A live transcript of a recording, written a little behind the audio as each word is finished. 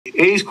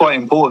it is quite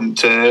important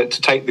to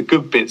take the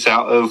good bits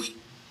out of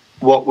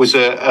what was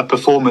a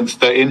performance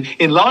that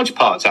in large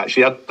parts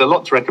actually had a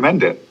lot to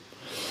recommend it.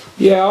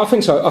 Yeah, I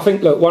think so. I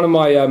think, look, one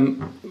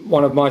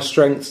of my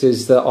strengths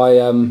is that I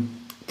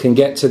can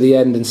get to the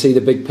end and see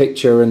the big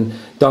picture and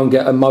don't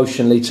get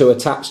emotionally too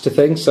attached to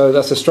things. So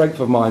that's a strength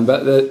of mine.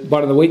 But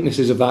one of the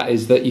weaknesses of that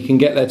is that you can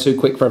get there too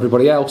quick for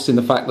everybody else, in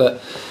the fact that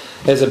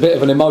there's a bit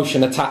of an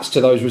emotion attached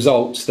to those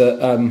results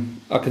that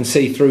I can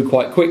see through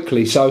quite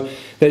quickly. So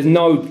there's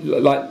no,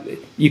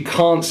 you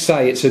can't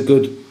say it's a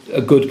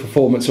good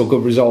performance or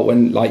good result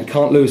when, you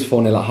can't lose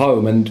 4-0 at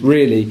home, and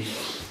really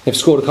they've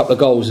scored a couple of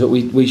goals that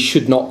we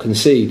should not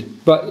concede.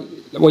 But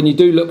when you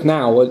do look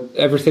now,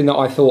 everything that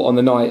I thought on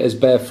the night has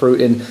bear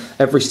fruit in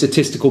every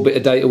statistical bit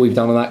of data we've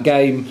done on that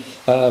game,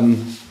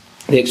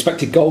 the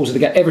expected goals of the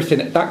game,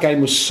 everything. That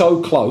game was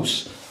so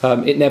close.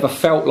 It never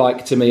felt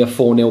like, to me, a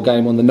 4-0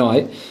 game on the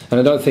night, and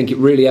I don't think it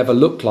really ever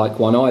looked like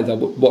one either,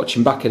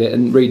 watching back at it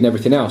and reading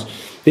everything else.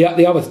 The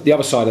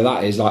other side of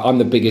that is, I'm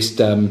the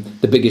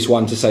biggest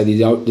one to say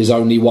there's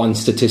only one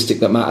statistic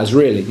that matters,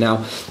 really.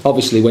 Now,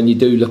 obviously, when you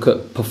do look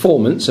at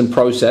performance and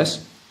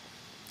process,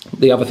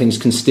 the other things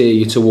can steer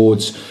you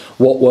towards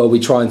what were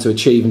we trying to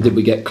achieve and did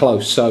we get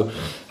close. So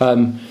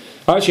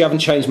I actually haven't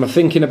changed my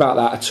thinking about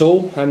that at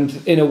all,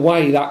 and in a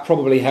way that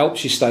probably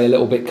helps you stay a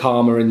little bit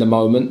calmer in the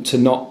moment, to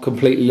not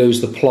completely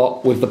lose the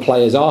plot with the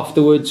players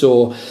afterwards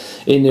or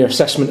in their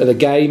assessment of the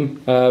game,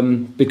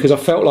 because I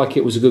felt like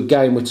it was a good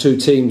game with two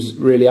teams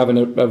really having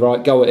a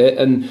right go at it,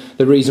 and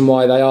the reason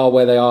why they are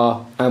where they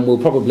are and will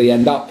probably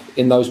end up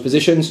in those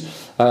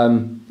positions,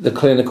 the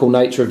clinical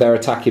nature of their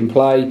attacking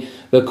play,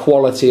 the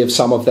quality of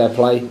some of their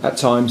play at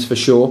times, for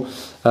sure.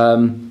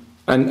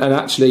 And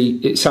actually,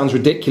 it sounds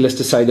ridiculous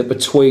to say that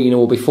between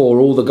or before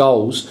all the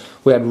goals,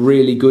 we had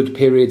really good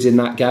periods in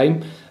that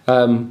game.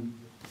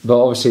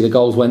 But obviously the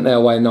goals went their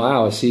way and not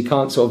ours, so you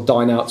can't sort of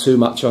dine out too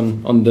much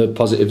on the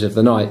positives of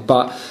the night.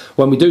 But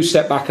when we do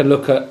step back and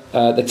look at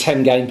the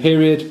 10-game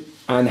period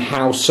and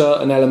how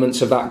certain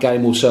elements of that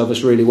game will serve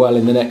us really well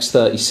in the next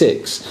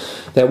 36,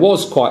 there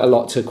was quite a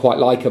lot to quite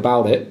like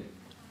about it.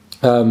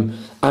 And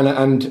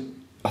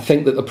I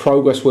think that the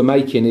progress we're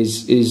making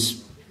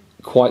is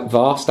quite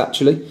vast,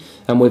 actually.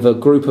 And with a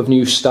group of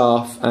new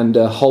staff and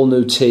a whole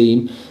new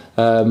team,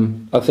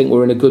 I think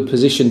we're in a good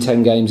position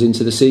 10 games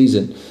into the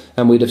season.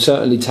 And we'd have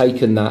certainly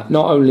taken that,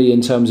 not only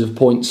in terms of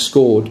points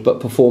scored, but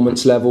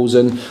performance levels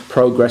and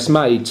progress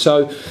made.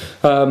 So,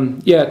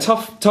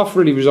 tough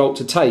really result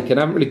to take, and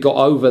I haven't really got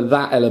over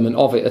that element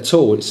of it at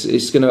all.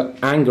 It's going to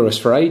anger us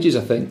for ages,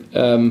 I think.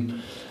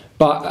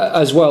 But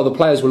as well, the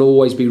players will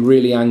always be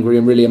really angry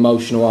and really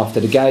emotional after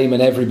the game,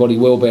 and everybody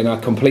will be, and I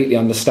completely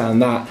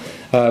understand that.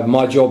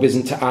 My job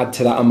isn't to add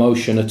to that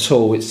emotion at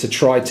all. It's to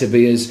try to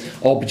be as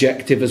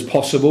objective as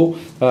possible,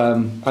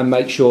 and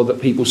make sure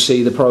that people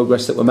see the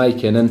progress that we're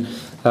making. And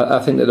I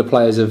think that the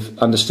players have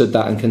understood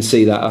that and can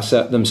see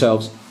that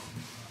themselves.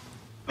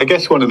 I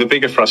guess one of the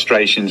bigger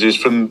frustrations is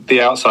from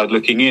the outside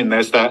looking in.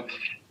 There's that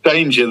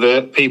danger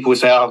that people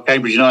say,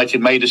 Cambridge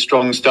United made a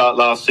strong start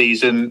last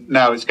season,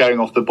 now it's going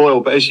off the boil.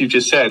 But as you've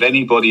just said,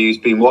 anybody who's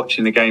been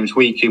watching the games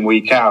week in,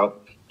 week out,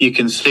 you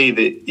can see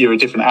that you're a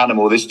different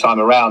animal this time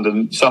around,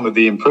 and some of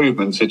the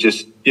improvements are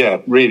just,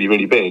 really,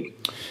 really big.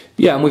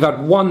 Yeah, and we've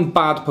had one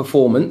bad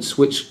performance,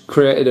 which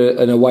created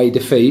an away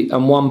defeat,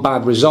 and one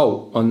bad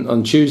result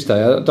on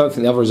Tuesday. I don't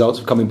think the other results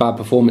have come in bad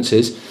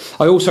performances.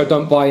 I also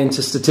don't buy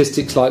into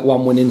statistics like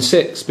 1 win in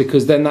 6,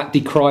 because then that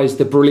decries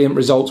the brilliant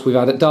results we've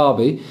had at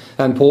Derby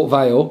and Port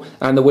Vale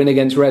and the win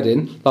against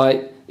Reading.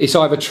 It's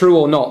either true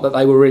or not that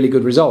they were really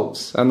good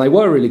results, and they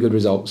were really good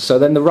results. So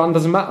then the run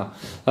doesn't matter.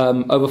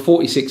 Over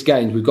 46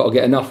 games, we've got to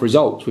get enough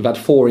results. We've had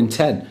 4 in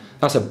 10.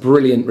 That's a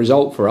brilliant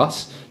result for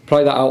us.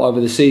 Play that out over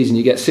the season,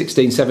 you get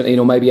 16, 17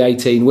 or maybe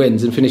 18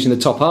 wins and finish in the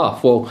top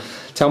half. Well,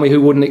 tell me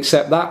who wouldn't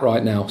accept that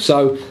right now.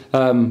 So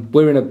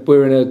we're in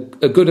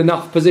a good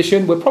enough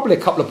position. We're probably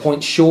a couple of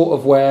points short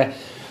of where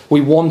we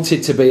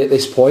wanted to be at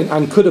this point,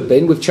 and could have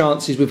been with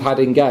chances we've had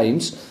in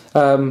games.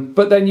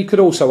 But then you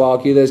could also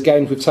argue there's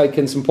games we've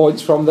taken some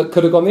points from that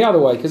could have gone the other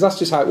way, because that's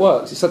just how it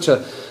works. It's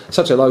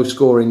such a low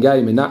scoring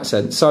game in that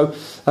sense. So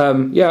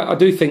I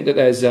do think that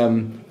there's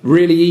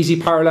really easy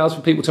parallels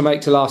for people to make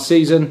to last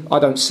season. I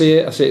don't see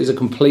it. I see it as a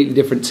completely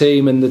different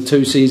team, and the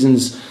 2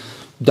 seasons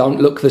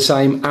don't look the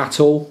same at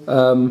all.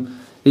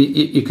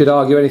 You could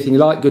argue anything you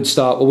like, good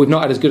start. Well, we've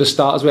not had as good a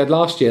start as we had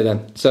last year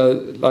then.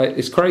 So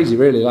it's crazy,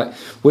 really.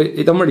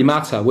 It doesn't really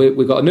matter.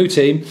 We've got a new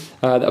team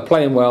that are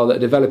playing well, that are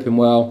developing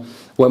well.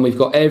 When we've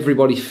got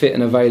everybody fit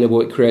and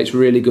available, it creates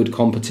really good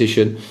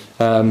competition.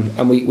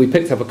 And we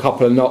picked up a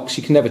couple of knocks.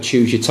 You can never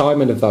choose your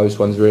timing of those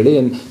ones, really,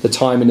 and the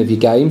timing of your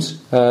games.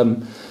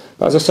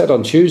 But as I said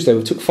on Tuesday,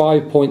 we took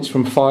 5 points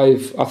from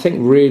 5, I think,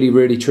 really,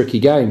 really tricky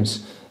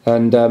games.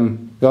 And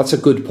that's a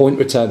good point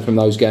return from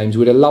those games.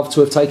 We'd have loved to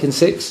have taken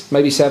 6,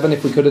 maybe 7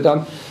 if we could have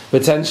done.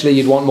 Potentially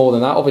you'd want more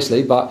than that,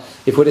 obviously, but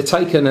if we'd have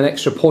taken an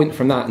extra point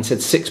from that and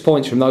said 6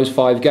 points from those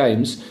 5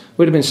 games,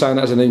 we'd have been saying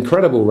that as an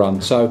incredible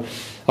run. So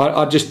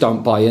I just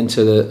don't buy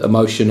into the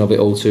emotion of it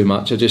all too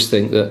much. I just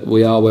think that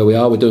we are where we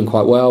are. We're doing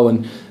quite well,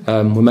 and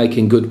we're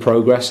making good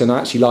progress. And I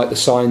actually like the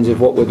signs of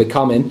what we're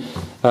becoming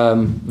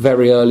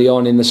very early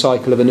on in the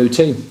cycle of a new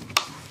team.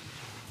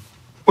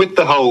 With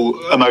the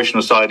whole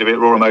emotional side of it,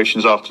 raw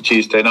emotions after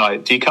Tuesday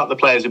night, do you cut the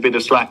players a bit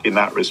of slack in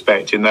that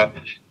respect? In that,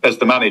 as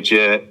the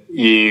manager,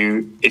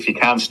 if you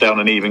can stay on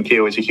an even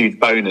keel, it's a huge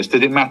bonus.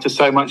 Did it matter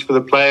so much for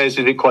the players?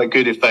 Is it quite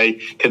good if they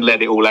can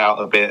let it all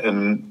out a bit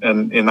and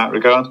in that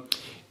regard?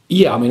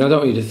 Yeah, I mean, I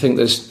don't need to think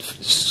there's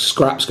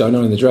scraps going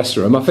on in the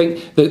dressing room. I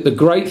think the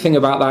great thing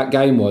about that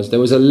game was there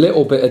was a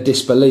little bit of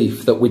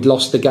disbelief that we'd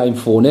lost the game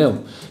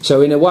 4-0.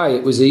 So in a way,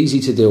 it was easy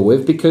to deal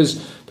with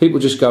because people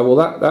just go,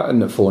 well, that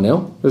ended at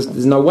 4-0.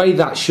 There's no way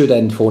that should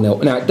end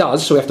 4-0. Now, it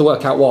does, so we have to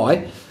work out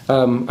why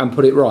and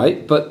put it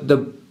right. But the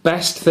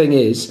best thing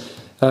is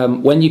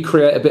when you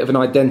create a bit of an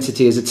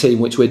identity as a team,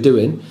 which we're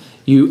doing,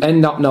 you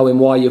end up knowing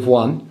why you've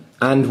won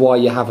and why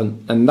you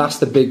haven't. And that's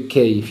the big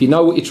key. If you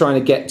know what you're trying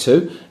to get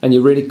to and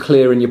you're really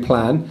clear in your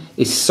plan,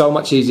 it's so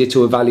much easier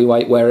to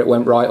evaluate where it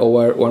went right or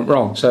where it went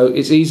wrong. So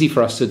it's easy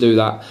for us to do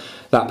that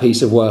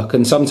piece of work.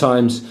 And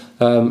sometimes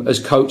as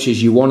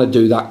coaches you want to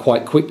do that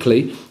quite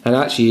quickly, and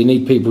actually you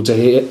need people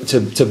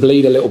to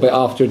bleed a little bit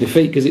after a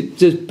defeat, because it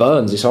just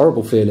burns. It's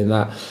horrible feeling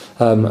that.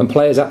 And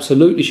players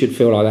absolutely should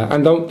feel like that.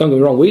 And don't get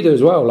me wrong, we do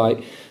as well.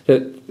 Like,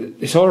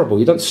 it's horrible.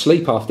 You don't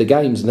sleep after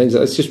games and things.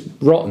 It's just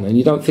rotten, and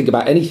you don't think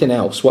about anything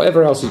else.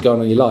 Whatever else is going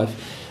on in your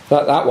life,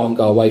 that won't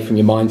go away from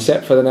your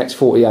mindset for the next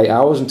 48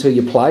 hours until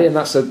you play, and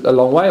that's a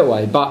long way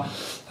away. But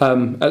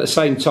at the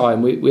same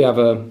time, we have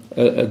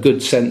a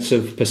good sense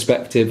of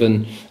perspective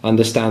and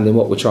understanding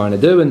what we're trying to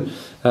do. And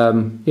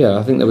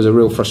I think there was a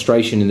real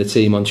frustration in the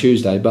team on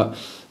Tuesday, but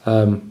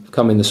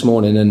come in this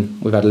morning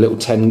and we've had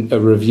a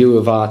review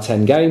of our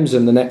 10 games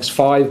and the next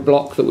 5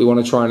 block that we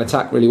want to try and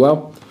attack really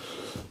well.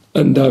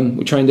 And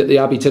we trained at the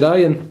Abbey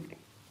today, and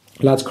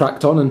lads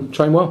cracked on and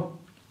trained well.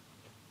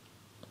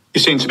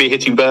 You seem to be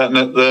hitting Burton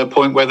at the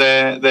point where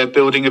they're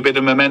building a bit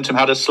of momentum.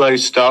 Had a slow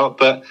start,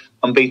 but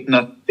unbeaten.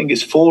 I think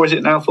it's 4, is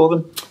it now for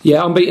them?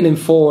 Yeah, unbeaten in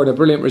 4 and a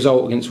brilliant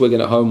result against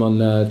Wigan at home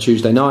on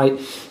Tuesday night.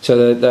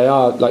 So they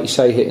are, like you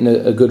say, hitting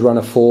a good run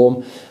of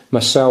form.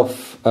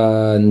 Myself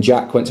and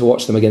Jack went to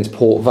watch them against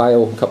Port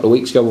Vale a couple of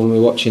weeks ago when we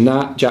were watching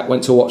that. Jack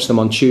went to watch them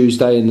on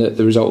Tuesday in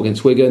the result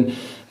against Wigan.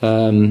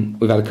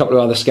 We've had a couple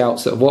of other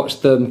scouts that have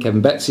watched them.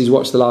 Kevin Betsy's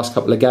watched the last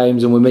couple of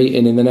games, and we're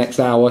meeting in the next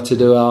hour to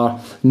do our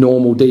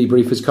normal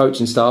debrief as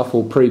coaching staff,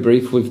 or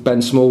pre-brief, with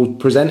Ben Small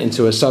presenting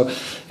to us. So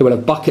we'll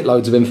have bucket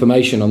loads of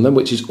information on them,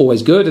 which is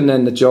always good. And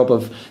then the job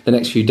of the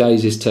next few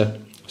days is to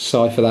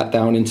cipher that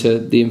down into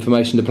the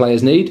information the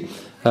players need,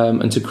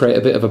 and to create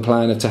a bit of a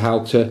plan as to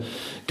how to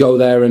go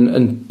there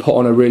and put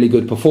on a really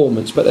good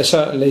performance. But they're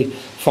certainly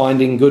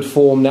finding good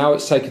form now.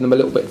 It's taken them a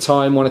little bit of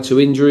time, 1 or 2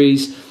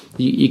 injuries.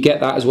 You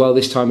get that as well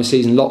this time of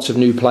season. Lots of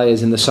new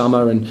players in the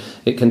summer, and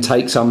it can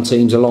take some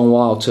teams a long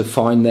while to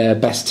find their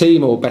best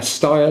team or best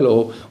style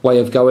or way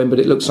of going, but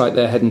it looks like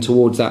they're heading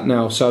towards that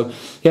now. So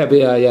yeah,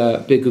 be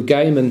a good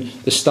game, and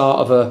the start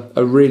of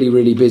a really,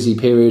 really busy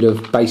period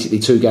of basically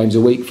 2 games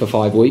a week for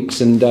 5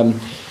 weeks. And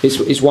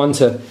it's one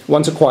to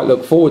quite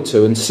look forward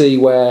to, and see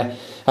where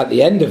at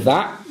the end of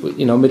that,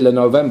 middle of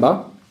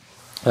November,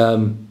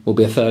 we'll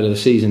be a third of the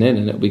season in,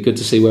 and it'll be good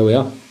to see where we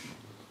are.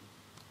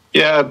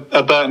 Yeah,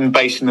 are Burton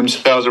basing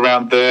themselves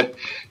around the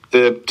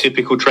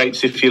typical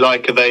traits, if you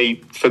like? Are they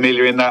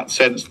familiar in that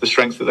sense, the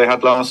strengths that they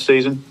had last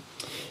season?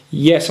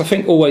 Yes, I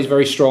think always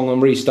very strong on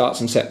restarts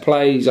and set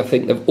plays. I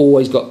think they've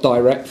always got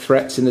direct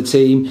threats in the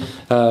team.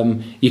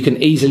 You can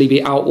easily be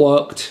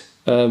outworked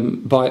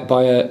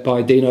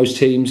by Dino's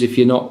teams if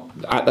you're not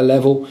at the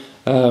level.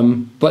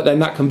 But then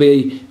that can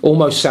be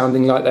almost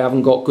sounding like they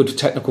haven't got good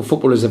technical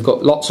footballers. They've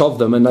got lots of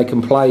them, and they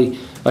can play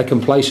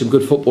some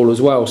good football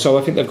as well. So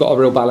I think they've got a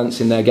real balance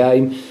in their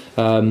game,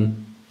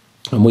 and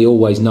we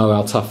always know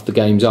how tough the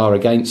games are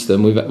against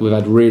them. We've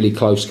had really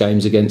close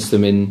games against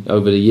them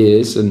over the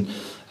years, and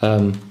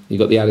you've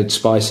got the added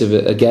spice of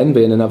it again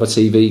being another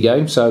TV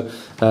game. So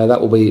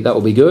that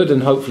will be good,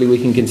 and hopefully we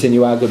can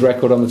continue our good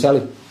record on the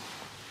telly.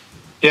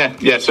 Yeah,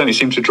 certainly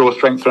seemed to draw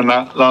strength from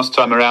that last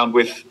time around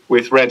with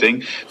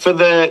Reading. For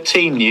the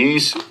team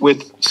news,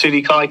 with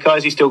Suli Kaikai,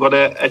 has he still got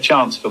a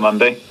chance for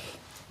Monday?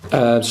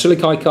 Suli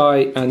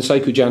Kaikai and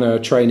Sekou Jana are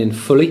training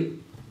fully,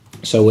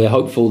 so we're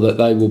hopeful that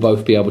they will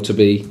both be able to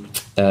be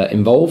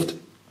involved.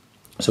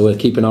 So we're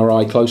keeping our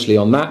eye closely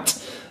on that.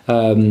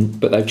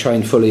 But they've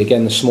trained fully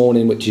again this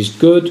morning, which is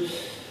good.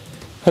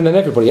 And then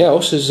everybody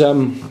else is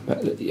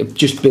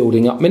just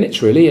building up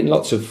minutes, really, in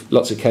lots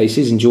of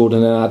cases. In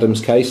Jordan and Adam's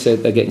case, they're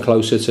getting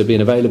closer to being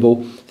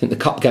available. I think the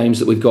cup games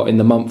that we've got in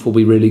the month will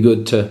be really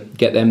good to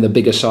get them the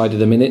bigger side of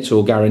the minutes,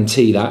 or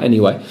guarantee that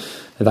anyway.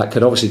 And that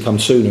could obviously come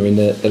sooner in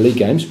the league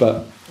games,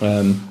 but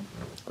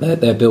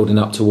they're building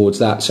up towards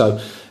that. So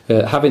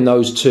having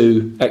those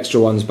 2 extra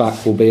ones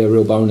back will be a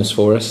real bonus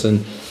for us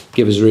and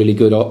give us really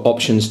good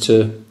options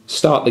to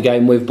start the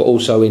game with, but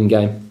also in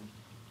game.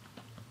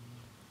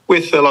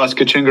 With Elias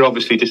Kachunga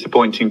obviously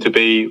disappointing to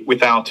be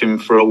without him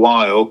for a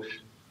while,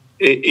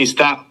 is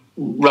that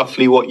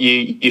roughly what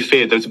you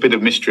feared? There was a bit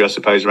of mystery, I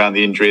suppose, around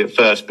the injury at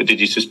first, but did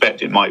you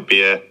suspect it might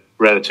be a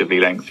relatively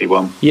lengthy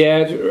one?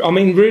 Yeah, I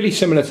mean, really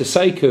similar to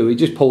Sekou. He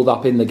just pulled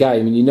up in the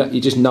game, and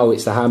you just know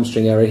it's the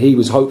hamstring area. He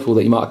was hopeful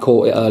that he might have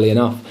caught it early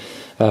enough,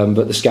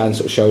 but the scan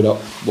sort of showed up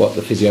what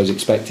the physios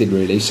expected,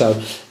 really.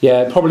 So,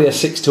 yeah, probably a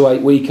 6 to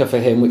 8 weeker for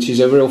him, which is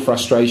a real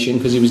frustration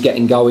because he was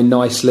getting going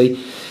nicely.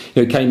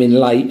 He came in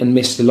late and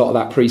missed a lot of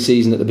that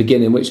pre-season at the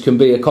beginning, which can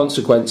be a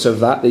consequence of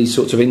that, these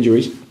sorts of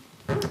injuries.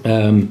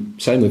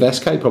 Same with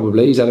SK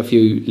probably. He's had a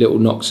few little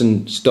knocks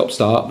and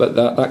stop-start, but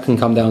that can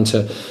come down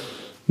to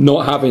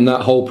not having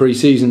that whole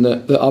pre-season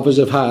that others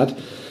have had.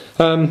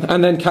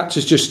 And then Katz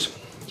is just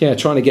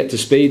trying to get to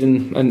speed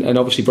and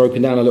obviously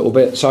broken down a little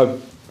bit. So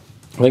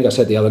I think I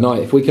said the other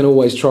night, if we can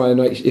always try and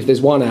if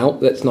there's one out,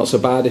 that's not so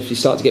bad. If you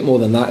start to get more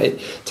than that, it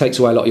takes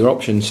away a lot of your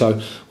options.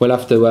 So we'll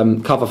have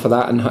to cover for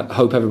that and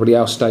hope everybody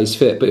else stays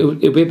fit. But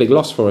it'll be a big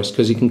loss for us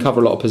because he can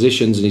cover a lot of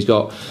positions and he's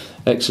got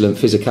excellent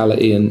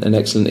physicality and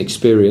excellent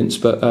experience.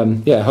 But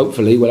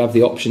hopefully we'll have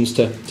the options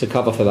to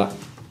cover for that.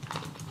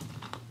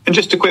 And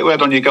just a quick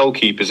word on your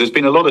goalkeepers. There's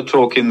been a lot of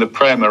talk in the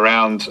Prem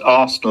around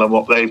Arsenal and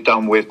what they've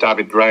done with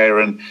David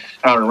Raya and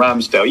Aaron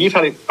Ramsdale. You've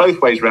had it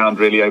both ways round,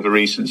 really, over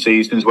recent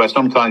seasons, where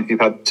sometimes you've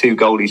had two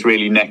goalies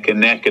really neck and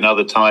neck, and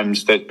other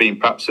times there's been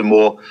perhaps a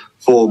more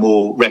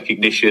formal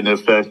recognition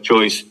of first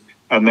choice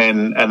and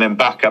then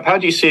backup. How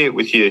do you see it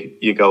with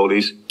your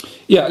goalies?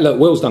 Yeah, look,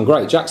 Will's done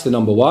great. Jack's the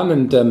number one,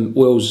 and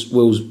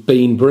Will's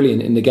been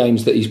brilliant in the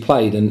games that he's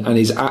played, and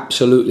is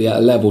absolutely at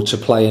a level to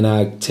play in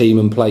our team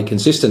and play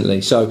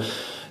consistently. So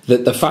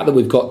the fact that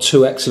we've got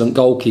two excellent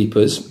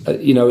goalkeepers,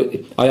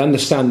 I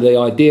understand the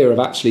idea of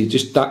actually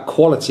just that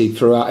quality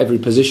throughout every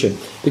position,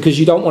 because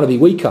you don't want to be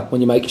weaker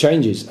when you make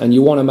changes, and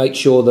you want to make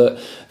sure that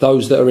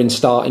those that are in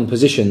starting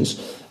positions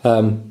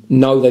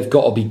know they've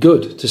got to be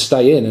good to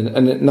stay in,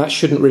 and that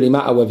shouldn't really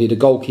matter whether you're the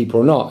goalkeeper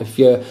or not. If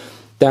you're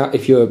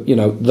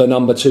the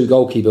number two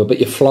goalkeeper but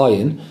you're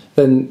flying,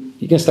 then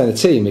you can stay in the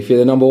team. If you're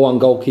the number one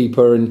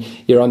goalkeeper and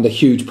you're under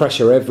huge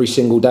pressure every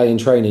single day in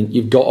training,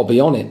 you've got to be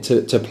on it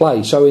to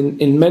play. So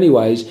in many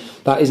ways,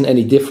 that isn't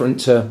any different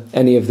to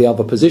any of the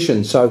other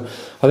positions. So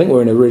I think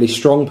we're in a really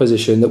strong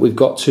position that we've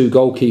got two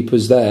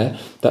goalkeepers there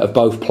that have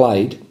both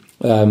played,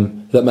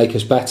 that make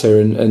us better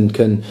and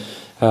can.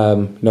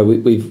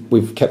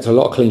 We've kept a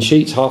lot of clean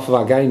sheets, half of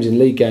our games in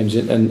league games,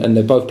 and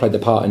they've both played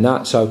their part in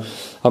that. So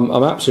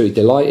I'm absolutely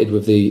delighted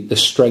with the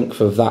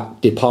strength of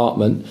that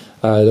department,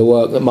 the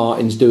work that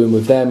Martin's doing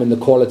with them, and the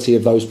quality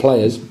of those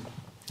players.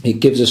 It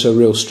gives us a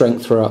real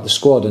strength throughout the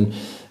squad, and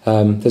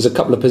there's a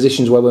couple of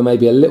positions where we're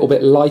maybe a little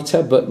bit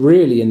lighter, but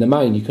really in the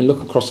main you can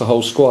look across the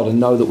whole squad and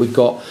know that we've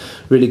got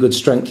really good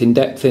strength in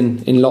depth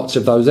in lots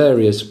of those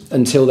areas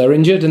until they're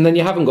injured, and then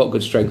you haven't got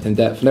good strength in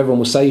depth, and everyone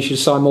will say you should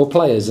sign more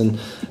players,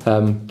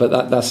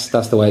 but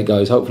that's the way it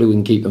goes. Hopefully we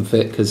can keep them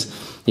fit, because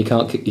you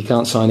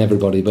can't sign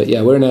everybody. But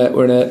yeah, we're in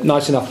a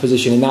nice enough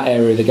position in that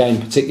area of the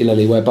game,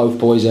 particularly where both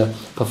boys are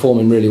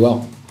performing really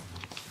well.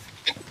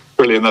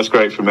 Brilliant, that's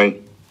great for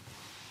me.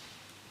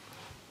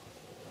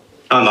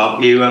 Hi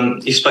Mark,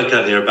 you spoke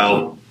earlier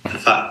about the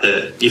fact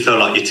that you feel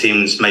like your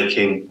team's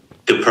making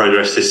good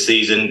progress this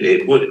season.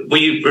 Were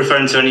you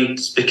referring to any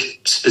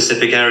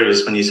specific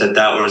areas when you said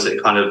that, or is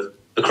it kind of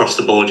across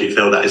the board you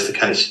feel that is the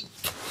case?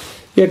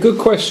 Yeah, good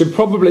question.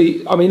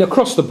 Probably,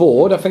 across the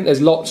board, I think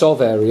there's lots of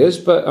areas,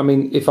 but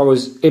if I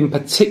was in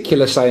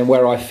particular saying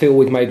where I feel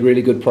we've made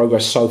really good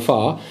progress so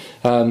far,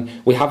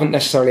 we haven't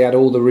necessarily had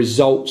all the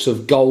results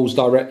of goals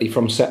directly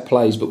from set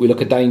plays, but we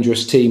look a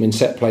dangerous team in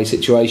set play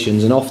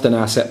situations, and often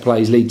our set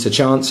plays lead to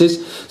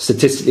chances,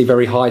 statistically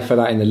very high for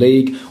that in the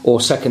league,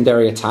 or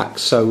secondary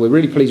attacks. So we're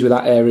really pleased with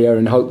that area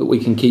and hope that we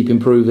can keep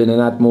improving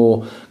and add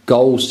more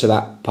goals to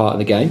that part of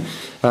the game.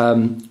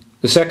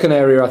 The second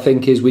area, I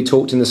think, is we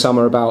talked in the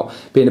summer about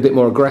being a bit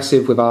more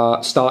aggressive with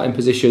our starting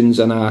positions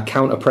and our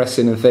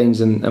counter-pressing and things,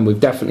 and we've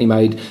definitely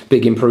made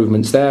big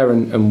improvements there,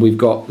 and we've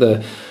got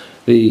the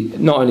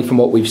not only from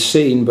what we've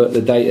seen, but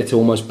the data to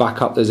almost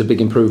back up there's a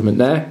big improvement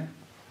there.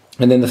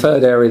 And then the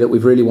third area that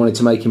we've really wanted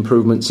to make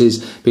improvements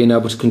is being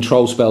able to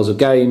control spells of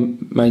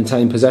game,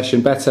 maintain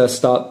possession better,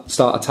 start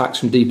attacks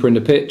from deeper in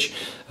the pitch.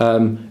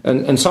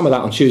 And some of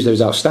that on Tuesday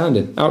was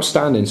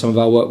outstanding. Some of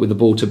our work with the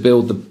ball to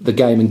build the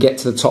game and get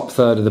to the top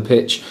third of the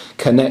pitch,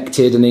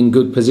 connected and in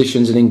good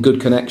positions and in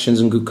good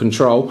connections and good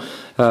control.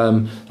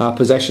 Our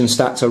possession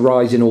stats are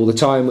rising all the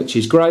time, which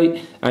is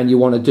great, and you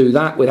want to do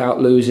that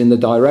without losing the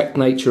direct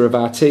nature of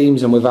our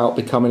teams and without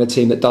becoming a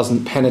team that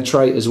doesn't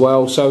penetrate as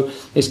well. So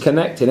it's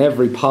connecting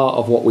every part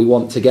of what we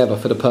want together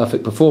for the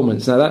perfect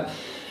performance. Now that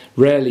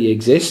rarely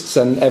exists,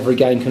 and every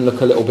game can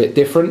look a little bit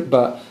different,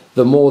 but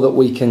the more that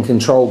we can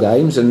control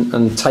games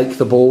and take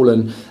the ball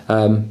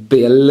and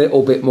be a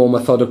little bit more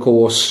methodical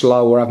or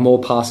slow or have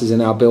more passes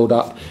in our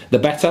build-up, the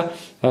better.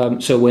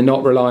 So we're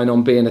not relying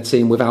on being a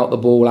team without the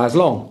ball as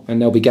long. And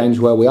there'll be games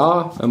where we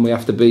are, and we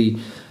have to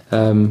be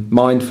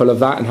mindful of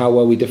that and how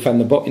well we defend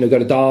the ball. Go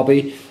to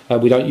Derby,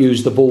 we don't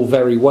use the ball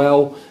very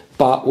well,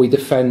 but we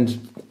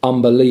defend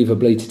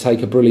unbelievably to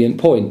take a brilliant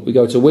point. We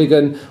go to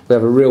Wigan, we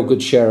have a real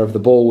good share of the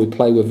ball, we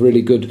play with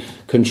really good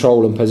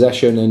control and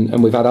possession,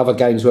 and we've had other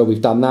games where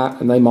we've done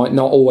that, and they might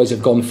not always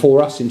have gone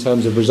for us in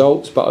terms of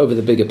results, but over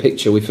the bigger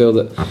picture we feel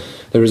that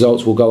the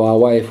results will go our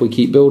way if we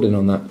keep building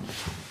on that.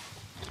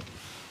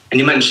 And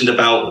you mentioned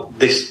about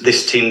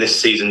this team this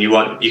season. You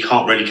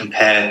can't really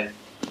compare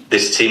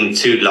this team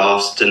to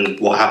last and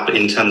what happened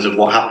in terms of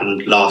what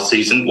happened last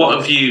season. What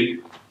have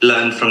you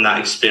learned from that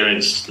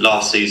experience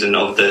last season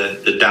of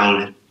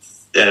the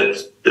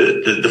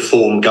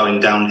form going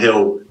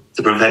downhill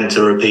to prevent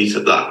a repeat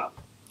of that?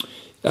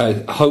 I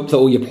hope that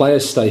all your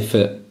players stay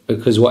fit,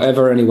 because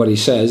whatever anybody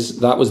says,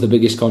 that was the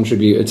biggest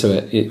contributor to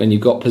it. And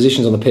you've got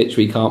positions on the pitch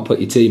where you can't put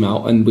your team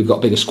out, and we've got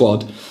a bigger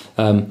squad.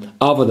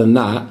 Other than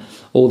that,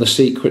 all the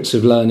secrets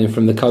of learning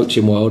from the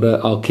coaching world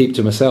I'll keep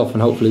to myself,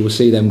 and hopefully we'll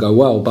see them go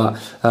well.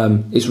 But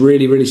it's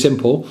really, really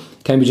simple.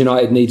 Cambridge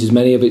United needs as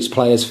many of its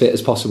players fit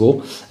as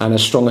possible and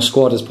as strong a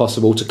squad as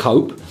possible to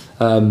cope,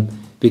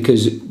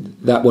 because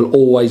that will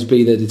always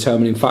be the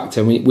determining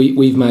factor.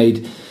 We've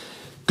made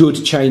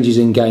good changes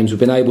in games. We've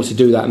been able to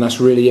do that, and that's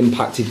really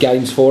impacted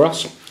games for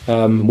us.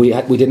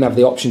 We didn't have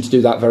the option to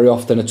do that very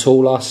often at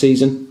all last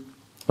season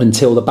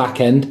until the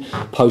back end,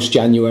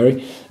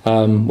 post-January,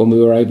 when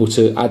we were able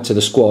to add to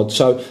the squad.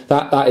 So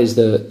that is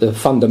the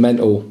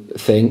fundamental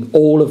thing.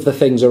 All of the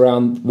things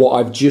around what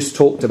I've just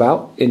talked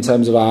about in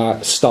terms of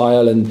our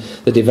style and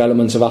the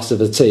development of us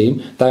as a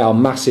team, they are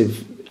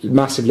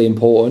massively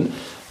important.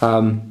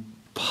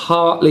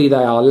 Partly they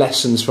are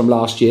lessons from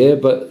last year,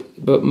 but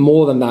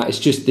more than that, it's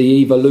just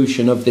the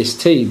evolution of this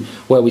team,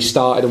 where we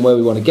started and where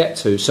we want to get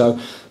to. So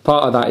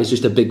part of that is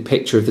just a big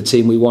picture of the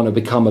team we want to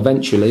become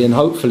eventually, and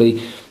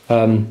hopefully,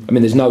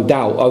 there's no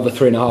doubt over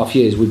 3.5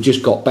 years we've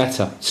just got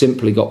better,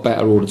 simply got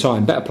better all the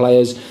time. Better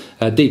players,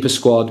 deeper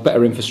squad,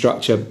 better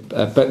infrastructure,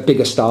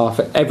 bigger staff,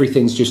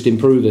 everything's just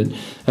improving,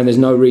 and there's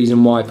no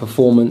reason why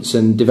performance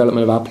and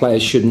development of our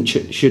players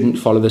shouldn't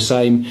follow the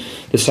same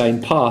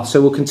path.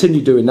 So we'll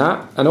continue doing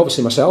that, and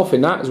obviously myself in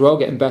that as well,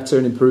 getting better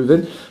and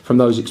improving from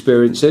those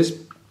experiences.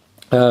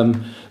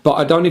 But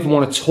I don't even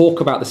want to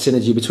talk about the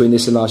synergy between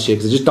this and last year,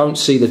 because I just don't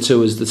see the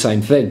two as the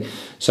same thing.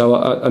 So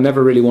I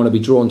never really want to be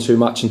drawn too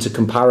much into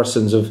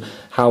comparisons of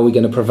how we're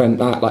going to prevent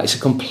that. Like, it's a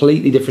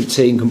completely different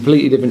team,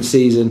 completely different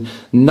season.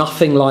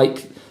 Nothing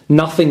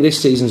this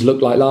season's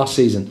looked like last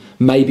season.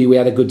 Maybe we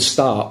had a good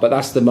start, but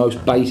that's the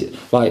most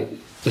basic. Like,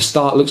 the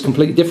start looks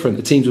completely different.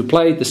 The teams we've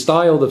played, the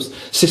style, the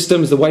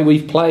systems, the way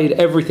we've played,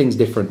 everything's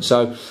different.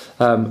 So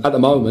at the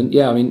moment,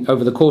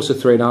 over the course of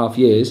 3.5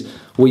 years,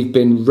 we've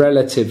been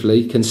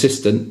relatively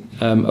consistent,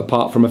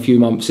 apart from a few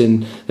months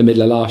in the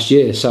middle of last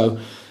year. So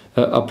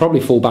I'll probably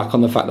fall back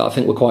on the fact that I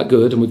think we're quite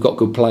good and we've got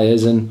good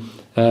players, and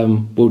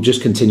we'll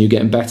just continue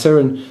getting better,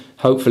 and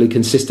hopefully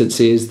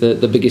consistency is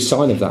the biggest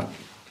sign of that.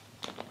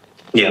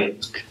 Yeah.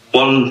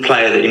 One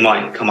player that you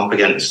might come up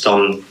against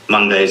on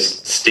Monday is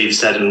Steve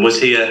Seddon.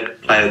 Was he a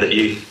player that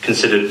you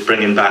considered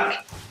bringing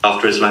back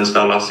after his loan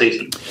spell last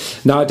season?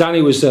 No,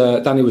 Danny was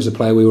a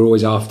player we were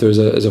always after as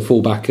a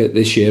fullback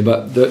this year,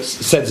 but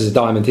Seddon's a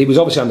diamond. He was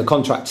obviously under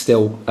contract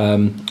still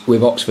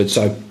with Oxford,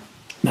 so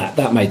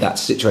that made that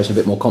situation a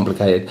bit more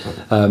complicated.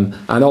 And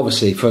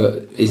obviously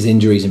for his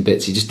injuries and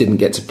bits, he just didn't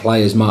get to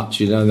play as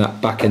much, in that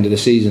back end of the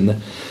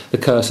season, the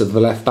curse of the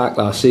left back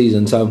last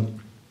season. So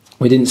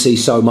we didn't see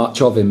so much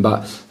of him,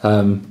 but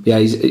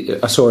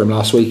I saw him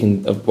last week,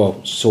 and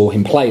saw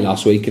him play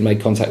last week, and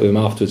made contact with him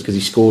afterwards because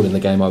he scored in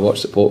the game I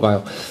watched at Port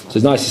Vale. So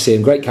it's nice to see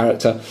him. Great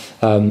character,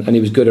 and he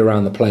was good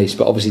around the place,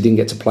 but obviously didn't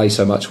get to play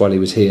so much while he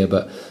was here.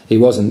 But he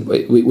wasn't.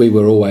 We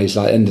were always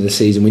like end of the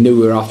season. We knew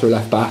we were after a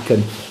left back,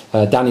 and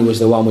Danny was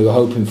the one we were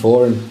hoping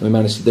for, and we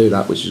managed to do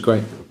that, which is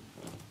great.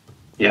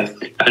 Yeah,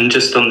 and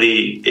just on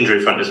the injury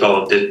front as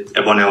well, did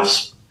everyone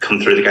else come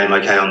through the game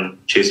okay on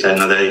Tuesday,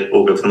 and are they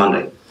all good for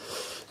Monday?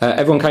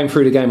 Everyone came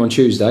through the game on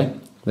Tuesday.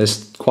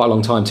 There's quite a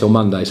long time till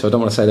Monday, so I don't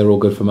want to say they're all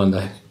good for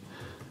Monday.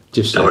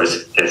 Just no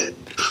worries. Yes.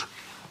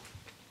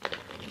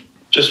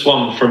 Just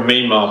one from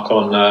me, Mark,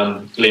 on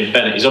Liam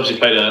Bennett. He's obviously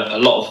played a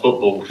lot of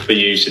football for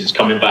you since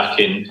coming back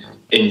in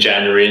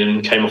January,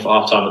 and came off at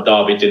half-time at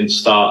Derby, didn't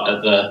start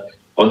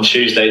on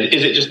Tuesday.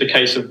 Is it just the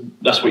case of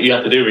that's what you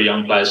have to do with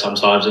young players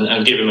sometimes,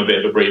 and give him a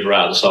bit of a breather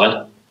out of the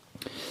side?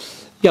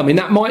 Yeah,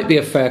 that might be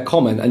a fair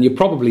comment, and you're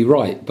probably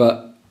right,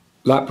 but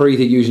that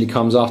breather usually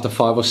comes after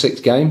 5 or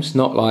 6 games,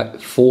 not like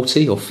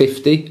 40 or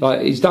 50. Like,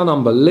 he's done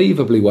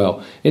unbelievably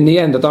well. In the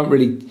end, I don't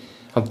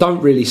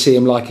really see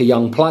him like a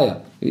young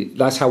player.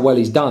 That's how well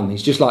he's done.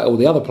 He's just like all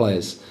the other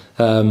players.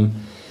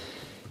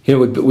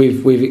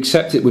 We've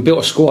accepted. We built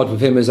a squad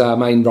with him as our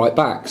main right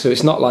back, so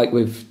it's not like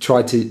we've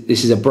tried to.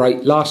 This is a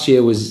break. Last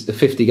year was a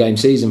 50-game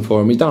season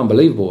for him. He's done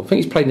unbelievable. I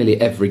think he's played nearly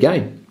every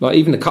game, like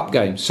even the cup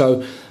games.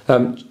 So.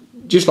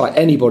 Just like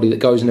anybody that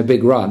goes in a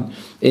big run,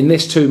 in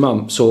this 2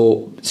 months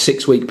or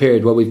 6-week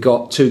period where we've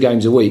got 2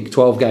 games a week,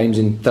 12 games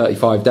in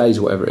 35 days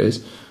or whatever it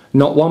is,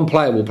 not one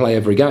player will play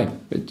every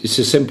game. It's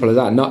as simple as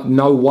that.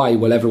 No way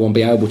will everyone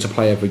be able to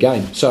play every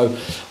game. So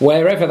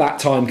wherever that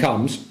time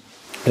comes,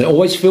 And it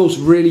always feels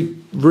really,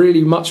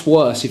 really much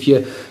worse if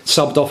you're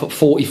subbed off at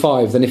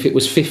 45 than if it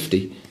was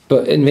 50.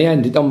 But in the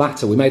end, it don't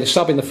matter. We made a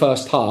sub in the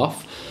first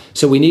half,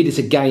 so we needed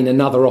to gain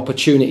another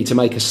opportunity to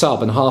make a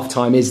sub, and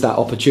half-time is that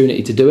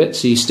opportunity to do it,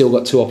 so you still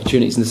got 2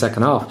 opportunities in the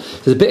second half.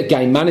 There's a bit of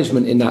game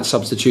management in that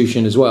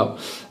substitution as well.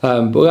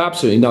 But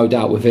absolutely no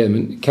doubt with him.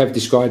 And Kev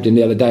described him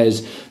the other day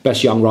as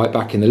best young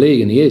right-back in the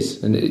league, and he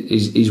is. And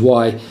he's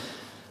why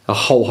a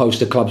whole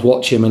host of clubs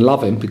watch him and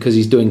love him, because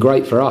he's doing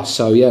great for us.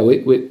 So yeah,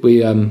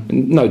 we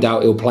no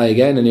doubt he'll play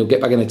again and he'll get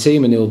back in the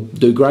team and he'll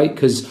do great,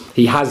 because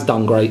he has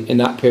done great in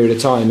that period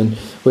of time, and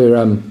we're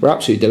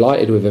absolutely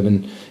delighted with him.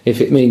 And if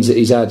it means that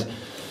he's had,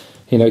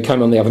 he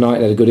came on the other night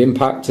and had a good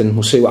impact, and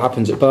we'll see what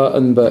happens at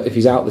Burton. But if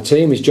he's out of the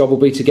team, his job will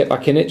be to get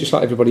back in it just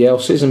like everybody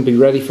else's and be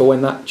ready for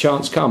when that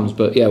chance comes.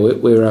 But yeah,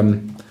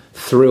 we're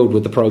thrilled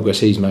with the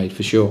progress he's made,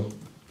 for sure.